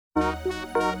Hi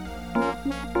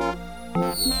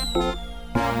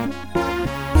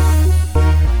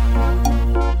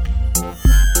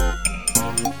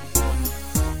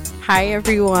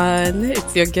everyone,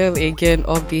 it's your girl again,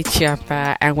 Obi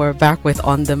Chiapa, and we're back with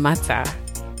On the Matter.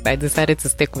 I decided to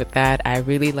stick with that. I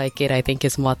really like it. I think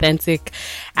it's more authentic,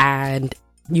 and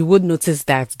you would notice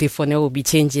that the phone will be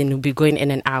changing, will be going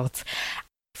in and out.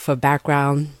 For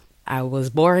background, I was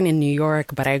born in New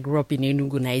York, but I grew up in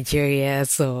Enugu, Nigeria.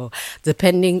 So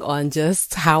depending on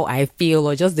just how I feel,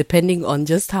 or just depending on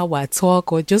just how I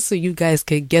talk, or just so you guys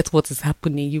can get what is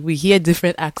happening, you will hear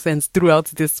different accents throughout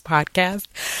this podcast.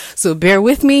 So bear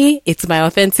with me. It's my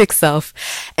authentic self.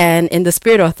 And in the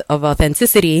spirit of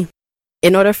authenticity,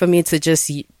 in order for me to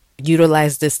just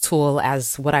utilize this tool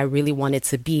as what I really want it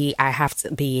to be, I have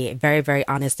to be very, very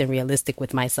honest and realistic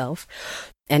with myself.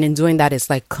 And in doing that, it's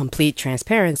like complete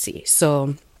transparency.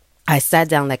 So I sat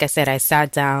down, like I said, I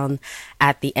sat down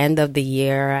at the end of the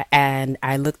year and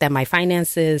I looked at my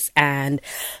finances. And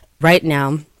right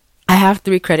now, I have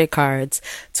 3 credit cards,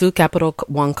 2 Capital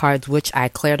One cards, which I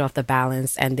cleared off the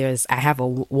balance. And I have a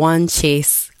 1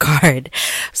 Chase card.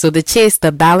 So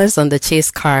the balance on the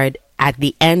Chase card at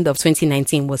the end of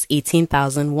 2019 was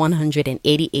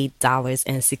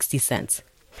 $18,188.60.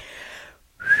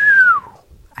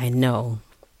 I know.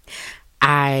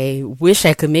 I wish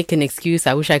I could make an excuse.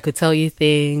 I wish I could tell you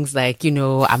things like,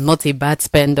 I'm not a bad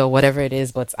spender or whatever it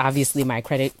is, but obviously my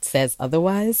credit says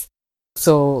otherwise.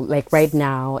 So like right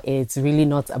now, it's really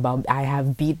not about,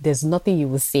 there's nothing you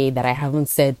will say that I haven't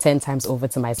said 10 times over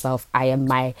to myself. I am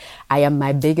my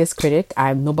biggest critic.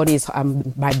 I'm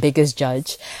my biggest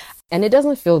judge. And it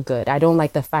doesn't feel good. I don't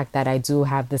like the fact that I do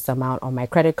have this amount on my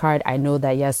credit card. I know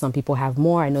that, yes, some people have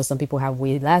more. I know some people have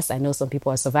way less. I know some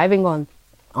people are surviving on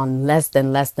less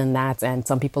than that. And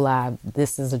some people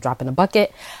this is a drop in a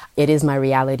bucket. It is my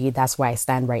reality. That's where I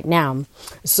stand right now.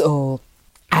 So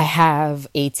I have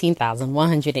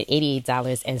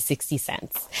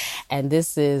 $18,188.60. And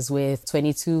this is with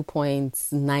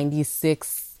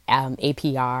 22.96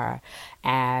 APR.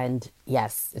 And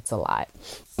yes, it's a lot.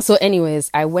 So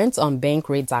anyways, I went on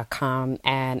bankrate.com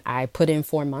and I put in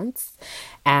 4 months.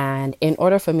 And in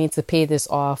order for me to pay this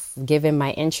off, given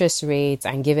my interest rates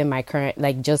and given my current,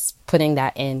 like just putting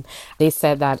that in, they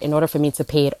said that in order for me to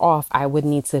pay it off, I would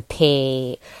need to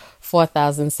pay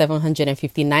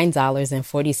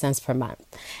 $4,759.40 per month,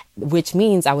 which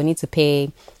means I would need to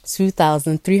pay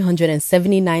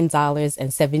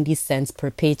 $2,379.70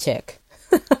 per paycheck.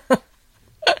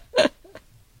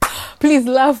 Please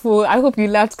laugh. I hope you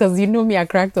laughed because you know me, I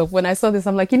cracked up. When I saw this,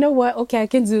 I'm like, you know what? Okay, I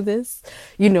can do this.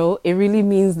 It really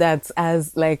means that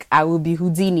as like I will be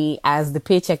Houdini as the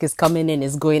paycheck is coming in,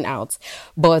 is going out.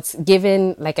 But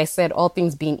given, like I said, all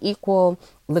things being equal,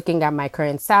 looking at my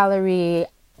current salary,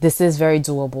 this is very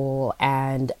doable.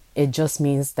 And it just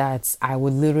means that I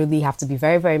would literally have to be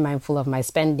very, very mindful of my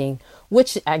spending,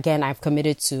 which again, I've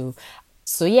committed to.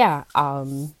 So yeah,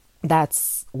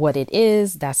 that's what it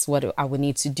is. That's what I would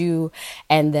need to do.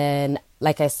 And then,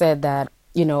 like I said, that,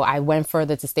 I went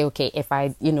further to say, okay, if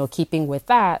I, keeping with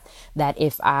that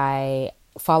if I,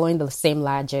 following the same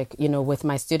logic, with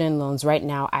my student loans right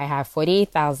now, I have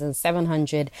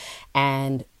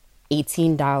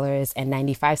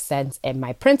 $48,718.95 in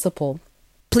my principal.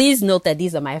 Please note that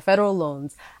these are my federal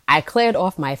loans. I cleared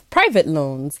off my private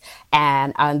loans,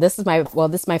 and this is my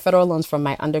federal loans from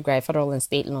my undergrad, federal and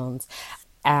state loans,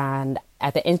 and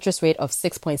at the interest rate of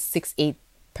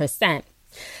 6.68%.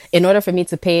 In order for me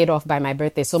to pay it off by my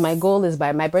birthday. So my goal is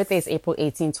my birthday is April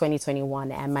 18,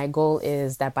 2021. And my goal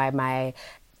is that I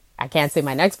can't say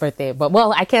my next birthday, but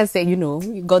I can't say,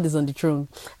 God is on the throne.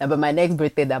 But my next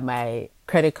birthday, that my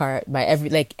credit card,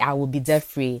 I will be debt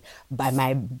free by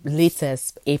my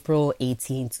latest April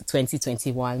 18th,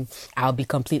 2021. I'll be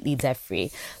completely debt free.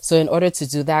 So in order to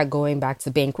do that, going back to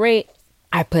Bankrate,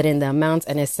 I put in the amount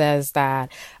and it says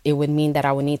that it would mean that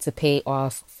I would need to pay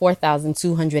off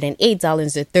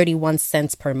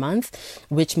 $4,208.31 per month,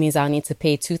 which means I'll need to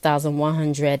pay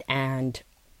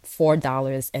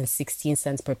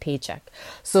 $2,104.16 per paycheck.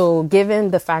 So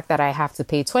given the fact that I have to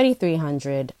pay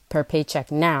 $2,300 per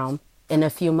paycheck now, in a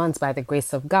few months, by the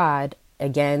grace of God,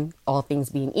 again, all things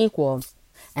being equal,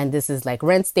 and this is like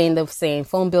rent staying the same,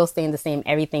 phone bill staying the same,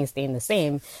 everything staying the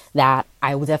same, that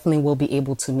I definitely will be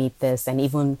able to meet this. And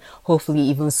even hopefully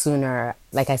even sooner,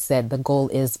 like I said, the goal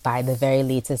is by the very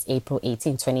latest April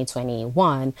 18,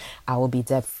 2021, I will be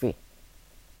debt free.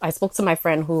 I spoke to my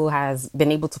friend who has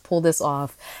been able to pull this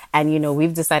off. And,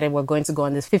 we've decided we're going to go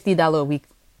on this $50 a week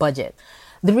budget.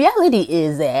 The reality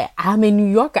is that I'm in New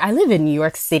York. I live in New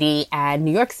York City, and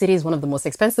New York City is one of the most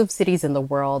expensive cities in the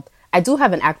world. I do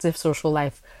have an active social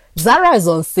life Zara is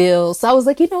on sale. So I was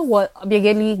like, you know what,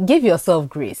 Obiageli, give yourself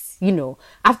grace.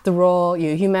 After all,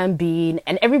 you're a human being.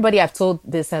 And everybody I've told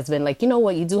this has been like, you know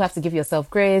what, you do have to give yourself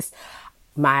grace.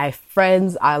 My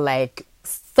friends are like,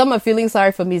 some are feeling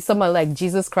sorry for me. Some are like,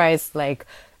 Jesus Christ, like,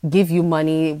 give you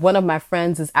money. One of my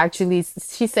friends is actually,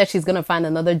 she said she's going to find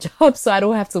another job so I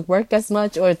don't have to work as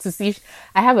much or to see.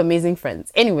 I have amazing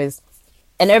friends. Anyways,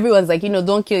 and everyone's like,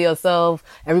 don't kill yourself.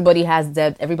 Everybody has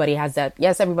debt. Everybody has debt.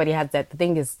 Yes, everybody has debt. The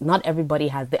thing is, not everybody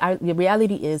has debt. The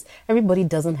reality is, everybody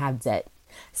doesn't have debt.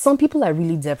 Some people are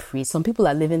really debt free. Some people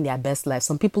are living their best life.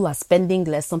 Some people are spending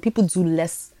less. Some people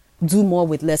do more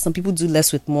with less. Some people do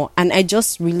less with more. And I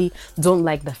just really don't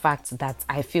like the fact that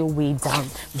I feel weighed down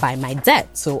by my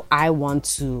debt. So I want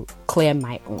to clear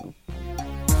my own.